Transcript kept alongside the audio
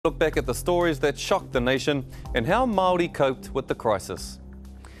Look back at the stories that shocked the nation and how Māori coped with the crisis.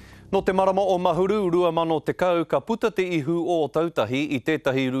 No te marama o Mahuru, rua mano te kau, ka puta te ihu o tautahi I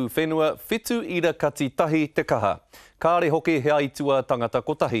tētahi rū whenua, whetū ira kati tahi te kaha. Kāre hoki he aitua tangata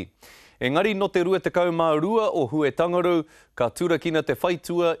kotahi. Engari no te rua te kau mā rua o hue tangaru, ka turakina te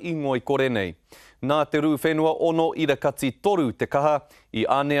whaitua I ngoi kore nei. Nā te rū whenua ono ira kati toru te kaha, I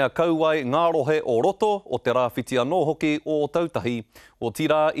ānea kauai ngā rohe o roto o te rāwhiti anō hoki o tautahi, o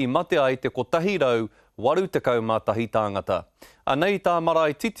tira I mate ai te kotahi rau, waru te kau mā tahi tāngata. Anei tā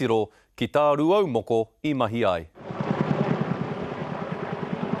marae titiro ki tā ruau moko I mahi ai.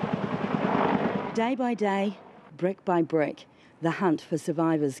 Day by day, brick by brick, the hunt for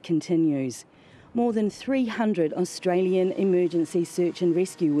survivors continues. More than 300 Australian emergency search and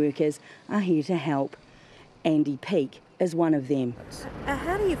rescue workers are here to help. Andy Peake is one of them.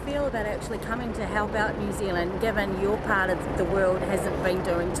 How do you feel about actually coming to help out New Zealand, given your part of the world hasn't been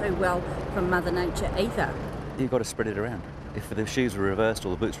doing too well from Mother Nature either? You've got to spread it around. If the shoes were reversed or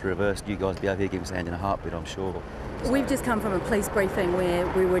the boots were reversed, you guys would be over here giving us a hand in a heartbeat, I'm sure. We've just come from a police briefing where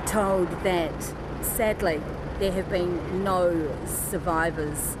we were told that, sadly, there have been no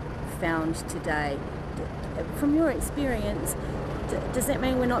survivors found today. From your experience, does that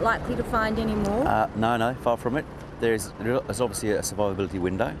mean we're not likely to find any more? No, far from it. There's obviously a survivability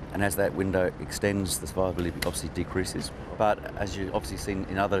window, and as that window extends, the survivability obviously decreases. But as you've obviously seen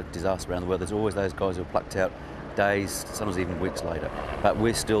in other disasters around the world, there's always those guys who are plucked out days, sometimes even weeks later. But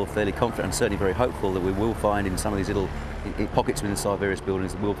we're still fairly confident and certainly very hopeful that we will find in some of these little pockets inside various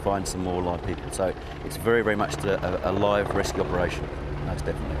buildings, that we'll find some more live people. So it's very, very much a live rescue operation, most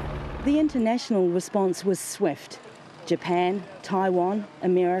definitely. The international response was swift. Japan, Taiwan,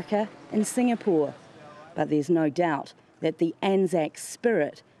 America and Singapore. But there's no doubt that the Anzac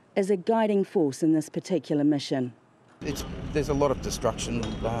spirit is a guiding force in this particular mission. There's a lot of destruction.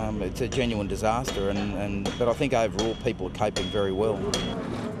 It's a genuine disaster, but I think overall people are coping very well.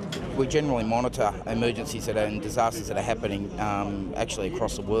 We generally monitor emergencies and disasters that are happening actually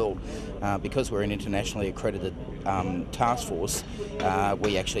across the world. Because we're an internationally accredited task force,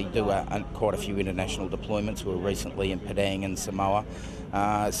 we actually do quite a few international deployments. We were recently in Padang and Samoa.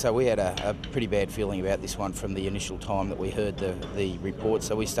 So we had a pretty bad feeling about this one from the initial time that we heard the report,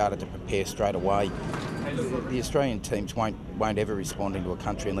 so we started to prepare straight away. The Australian teams won't ever respond into a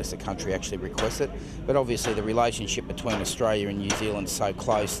country unless the country actually requests it, but obviously the relationship between Australia and New Zealand is so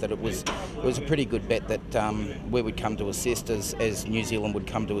close that it was a pretty good bet that we would come to assist as New Zealand would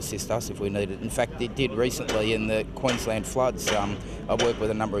come to assist us if we needed. In fact, it did recently in the Queensland floods. I've worked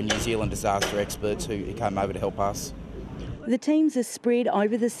with a number of New Zealand disaster experts who came over to help us. The teams are spread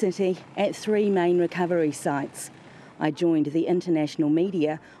over the city at 3 main recovery sites. I joined the international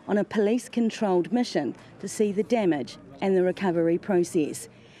media on a police-controlled mission to see the damage and the recovery process.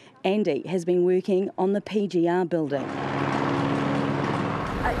 Andy has been working on the PGR building.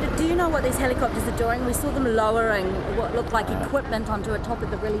 Do you know what these helicopters are doing? We saw them lowering what looked like equipment onto the top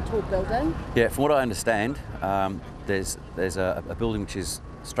of the really tall building. Yeah, from what I understand, there's a building which is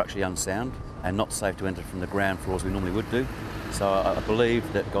structurally unsound and not safe to enter from the ground floor as we normally would do. So I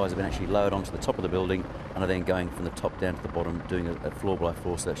believe that guys have been actually lowered onto the top of the building and are then going from the top down to the bottom, doing a floor by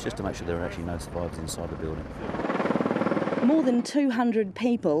floor search just to make sure there are actually no survivors inside the building. More than 200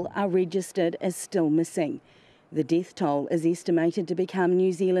 people are registered as still missing. The death toll is estimated to become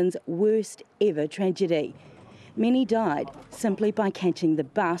New Zealand's worst ever tragedy. Many died simply by catching the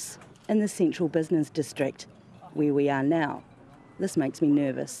bus in the central business district, where we are now. This makes me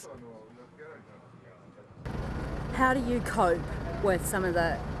nervous. How do you cope with some of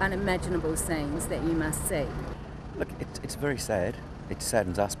the unimaginable scenes that you must see? Look, it's very sad. It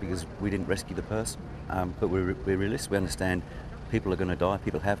saddens us because we didn't rescue the person, but we're realists. We understand people are going to die,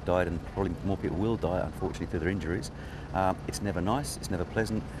 people have died, and probably more people will die, unfortunately, through their injuries. It's never nice, it's never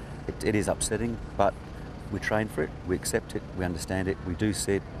pleasant, it is upsetting, but we train for it, we accept it, we understand it, we do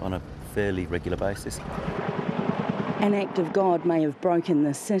see it on a fairly regular basis. An act of God may have broken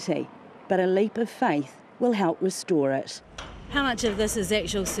this city, but a leap of faith will help restore it. How much of this is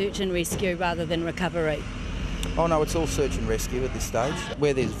actual search and rescue rather than recovery? Oh no, it's all search and rescue at this stage.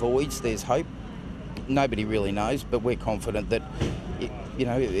 Where there's voids, there's hope. Nobody really knows, but we're confident that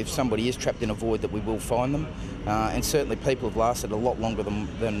if somebody is trapped in a void that we will find them. And certainly people have lasted a lot longer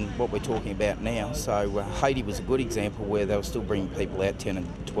than what we're talking about now. So Haiti was a good example where they were still bringing people out 10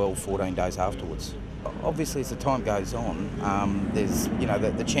 and 12, 14 days afterwards. Obviously, as the time goes on, there's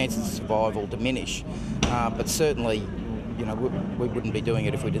the chances of survival diminish, but certainly we wouldn't be doing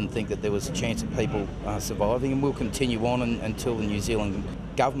it if we didn't think that there was a chance of people surviving, and we'll continue on until the New Zealand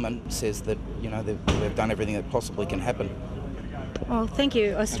government says that they've done everything that possibly can happen. Oh, thank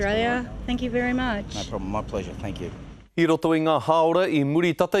you, Australia. Thank you very much. No problem, my pleasure, thank you. I roto I ngā haora I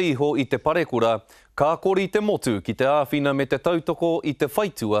muri tata iho I te parekura, ka kori te motu ki te āwhina me te tautoko I te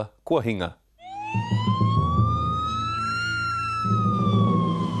whaitua kua hinga.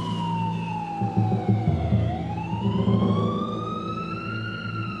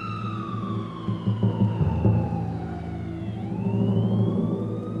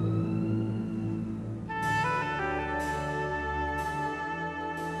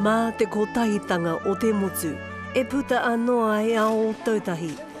 Mā te kotahitanga o te motu, e puta anoa ai ao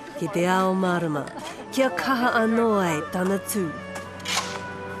tautahi, ki te ao marama, kia kaha anoa ai tana tū.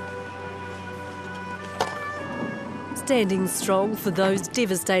 Standing strong for those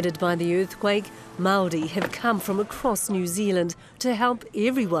devastated by the earthquake, Māori have come from across New Zealand to help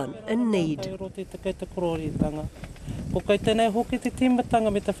everyone in need. Ko kai tēnei hoki te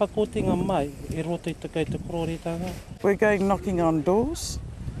timatanga me te whakotinga mai, e roto I te kei te kororitanga. We're going knocking on doors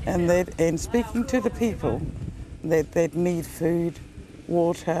and speaking to the people that need food,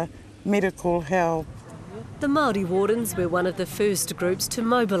 water, medical help. The Māori Wardens were one of the first groups to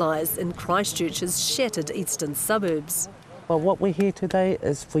mobilise in Christchurch's shattered eastern suburbs. Well, what we're here today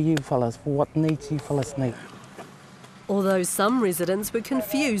is for you fellas, for what needs you fellas need. Although some residents were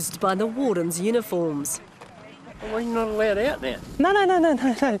confused by the Wardens' uniforms. We're not allowed out now.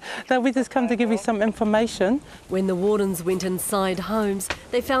 No, we just come to give you some information. When the Wardens went inside homes,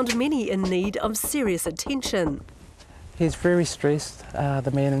 they found many in need of serious attention. He's very stressed,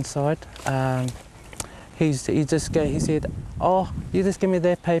 the man inside. He said, oh, you just give me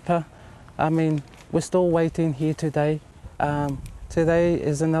that paper. I mean, we're still waiting here today. Today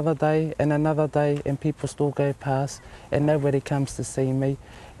is another day, and people still go past, and nobody comes to see me.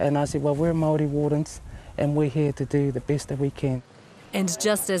 And I said, well, we're Māori Wardens, and we're here to do the best that we can. And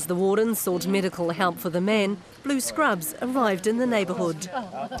just as the Wardens sought medical help for the man, Blue Scrubs arrived in the neighbourhood.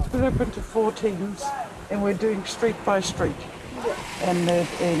 We're up into 4 teams, and we're doing street by street, and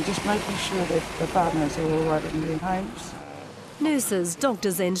just making sure that the partners are all right in their homes. Nurses,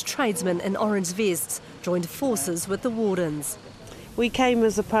 doctors and tradesmen in orange vests joined forces with the Wardens. We came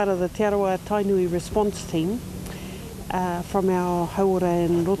as a part of the Te Arawa Tainui response team from our hauora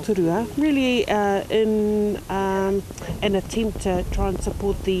in Rotorua, really in an attempt to try and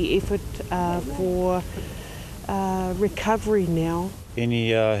support the effort for recovery now. Any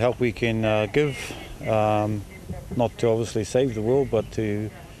help we can give, not to obviously save the world, but to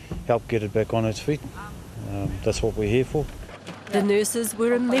help get it back on its feet. That's what we're here for. The nurses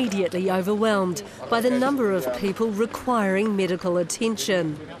were immediately overwhelmed by the number of people requiring medical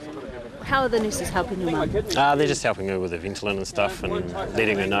attention. How are the nurses helping you, Mum? They're just helping her with the Ventolin and stuff and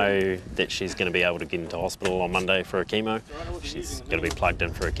letting her know that she's going to be able to get into hospital on Monday for a chemo. She's going to be plugged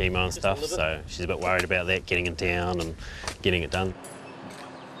in for a chemo and stuff, so she's a bit worried about that, getting in town and getting it done.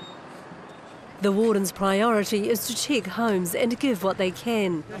 The Warden's priority is to check homes and give what they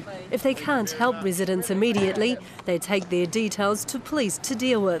can. If they can't help residents immediately, they take their details to police to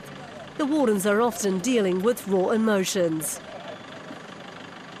deal with. The Wardens are often dealing with raw emotions.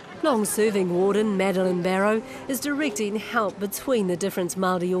 Long-serving Warden Madeline Barrow is directing help between the different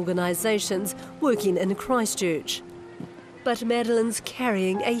Māori organisations working in Christchurch. But Madeline's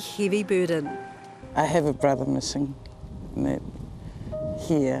carrying a heavy burden. I have a brother missing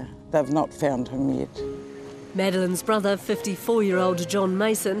here. They've not found him yet. Madeline's brother, 54-year-old John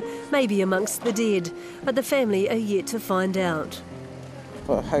Mason, may be amongst the dead, but the family are yet to find out.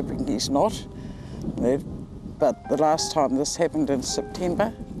 We're hoping he's not. But the last time this happened in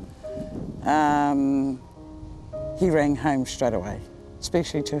September, he rang home straight away,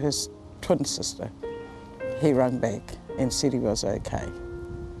 especially to his twin sister. He rang back and said he was okay.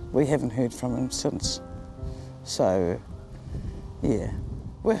 We haven't heard from him since. So, yeah.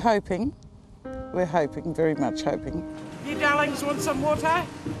 We're hoping, very much hoping. You darlings want some water?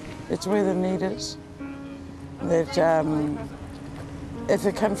 It's where the need is. That if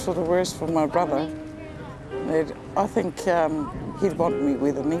it comes to the worst for my brother, that I think he'd want me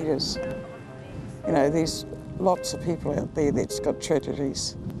where the need is. You know, there's lots of people out there that's got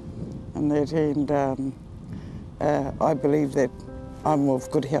tragedies, and I believe that I'm of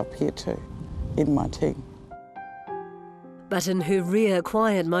good help here too, in my team. But in her rare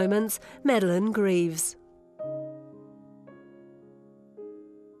quiet moments, Madeline grieves.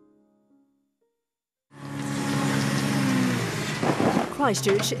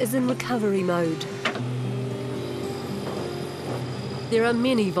 Christchurch is in recovery mode. There are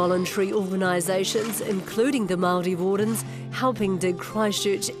many voluntary organisations, including the Māori Wardens, helping dig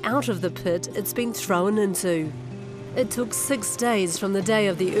Christchurch out of the pit it's been thrown into. It took 6 days from the day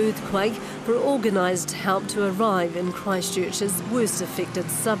of the earthquake for organised help to arrive in Christchurch's worst affected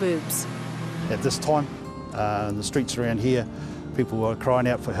suburbs. At this time, in the streets around here, people were crying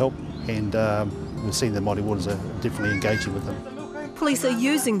out for help, and we've seen the Māori Wardens are definitely engaging with them. Police are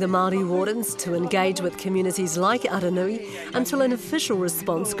using the Māori Wardens to engage with communities like Aranui until an official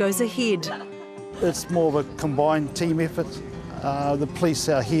response goes ahead. It's more of a combined team effort. The police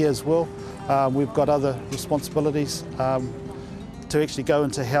are here as well. We've got other responsibilities to actually go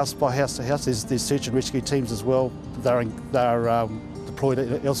into house by house to house. There's search and rescue teams as well. They're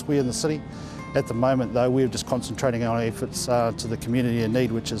deployed elsewhere in the city. At the moment, though, we're just concentrating on our efforts to the community in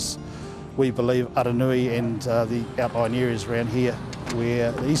need, which is, we believe, Aranui and the outlying areas around here,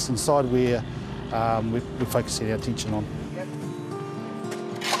 where the eastern side, where we're focusing our attention on.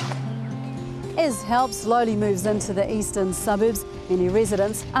 As help slowly moves into the eastern suburbs, many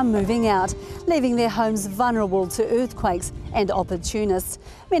residents are moving out, leaving their homes vulnerable to earthquakes and opportunists.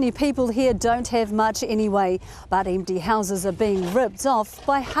 Many people here don't have much anyway, but empty houses are being ripped off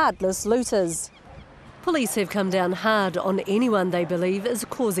by heartless looters. Police have come down hard on anyone they believe is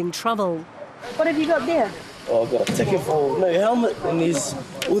causing trouble. What have you got there? Oh, I've got a ticket for no helmet, and there's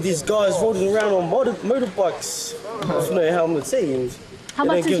all these guys rolling around on motorbikes with no helmets. How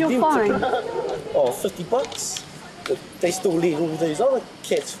much is your fine? Oh, $50. But they still leave all these other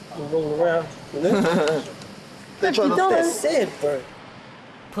cats rolling around, you know? That's sad, bro.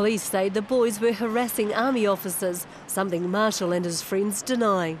 Police say the boys were harassing army officers, something Marshall and his friends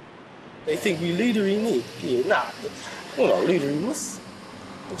deny. They think we're leadering me. Yeah, nah, we're not leadering us.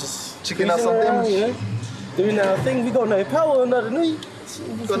 We're just checking out some around, you know? Doing our thing. We got no power, nothing new.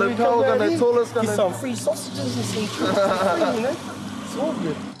 Got no power, got no toilets, got no... some free sausages and some free, you know? It's all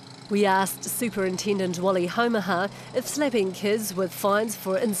good. We asked Superintendent Wally Homaha if slapping kids with fines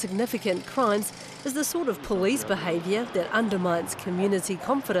for insignificant crimes is the sort of police behaviour that undermines community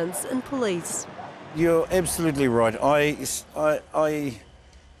confidence in police. You're absolutely right. I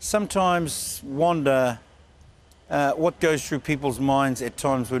sometimes wonder what goes through people's minds at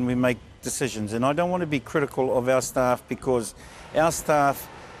times when we make decisions, and I don't want to be critical of our staff, because our staff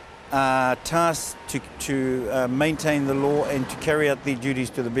are tasked to maintain the law and to carry out their duties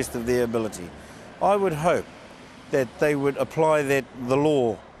to the best of their ability. I would hope that they would apply the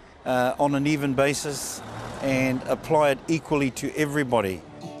law on an even basis and apply it equally to everybody.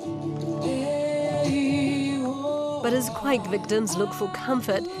 But as quake victims look for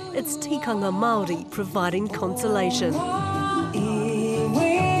comfort, it's tikanga Māori providing consolation.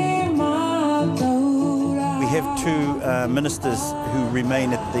 We have two ministers who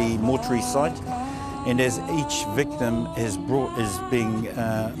remain at the mortuary site, and as each victim is being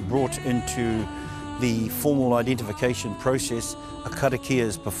brought into the formal identification process, a karakia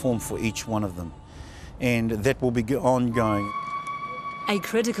is performed for each one of them, and that will be ongoing. A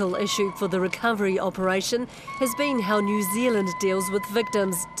critical issue for the recovery operation has been how New Zealand deals with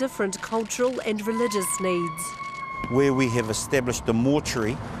victims' different cultural and religious needs. Where we have established a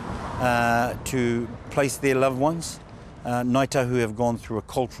mortuary to place their loved ones, Naita who have gone through a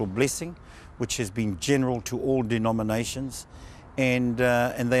cultural blessing, which has been general to all denominations, and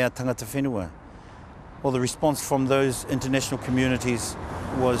they are tangata whenua. Well, the response from those international communities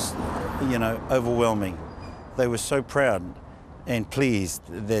was, overwhelming. They were so proud and pleased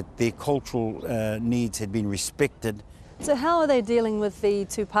that their cultural needs had been respected. So how are they dealing with the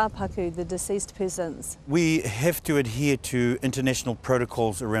tūpāpaku, the deceased persons? We have to adhere to international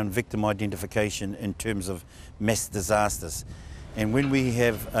protocols around victim identification in terms of mass disasters. And when we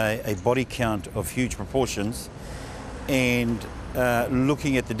have a body count of huge proportions and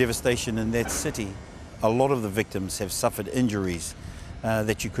looking at the devastation in that city, a lot of the victims have suffered injuries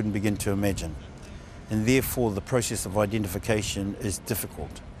that you couldn't begin to imagine. And therefore the process of identification is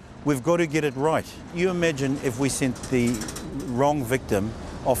difficult. We've got to get it right. You imagine if we sent the wrong victim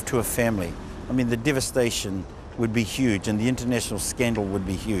off to a family. I mean, the devastation would be huge and the international scandal would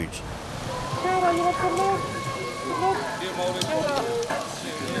be huge.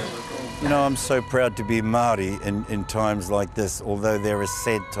 You know, I'm so proud to be Māori in times like this, although there are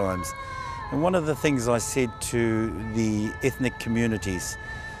sad times. And one of the things I said to the ethnic communities,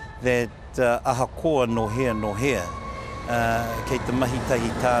 that ahakoa no hea, kei te mahitahi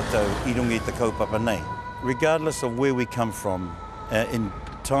tātou I rungi te kaupapa nei. Regardless of where we come from, in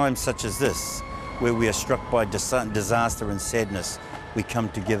times such as this, where we are struck by disaster and sadness, we come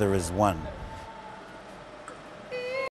together as one.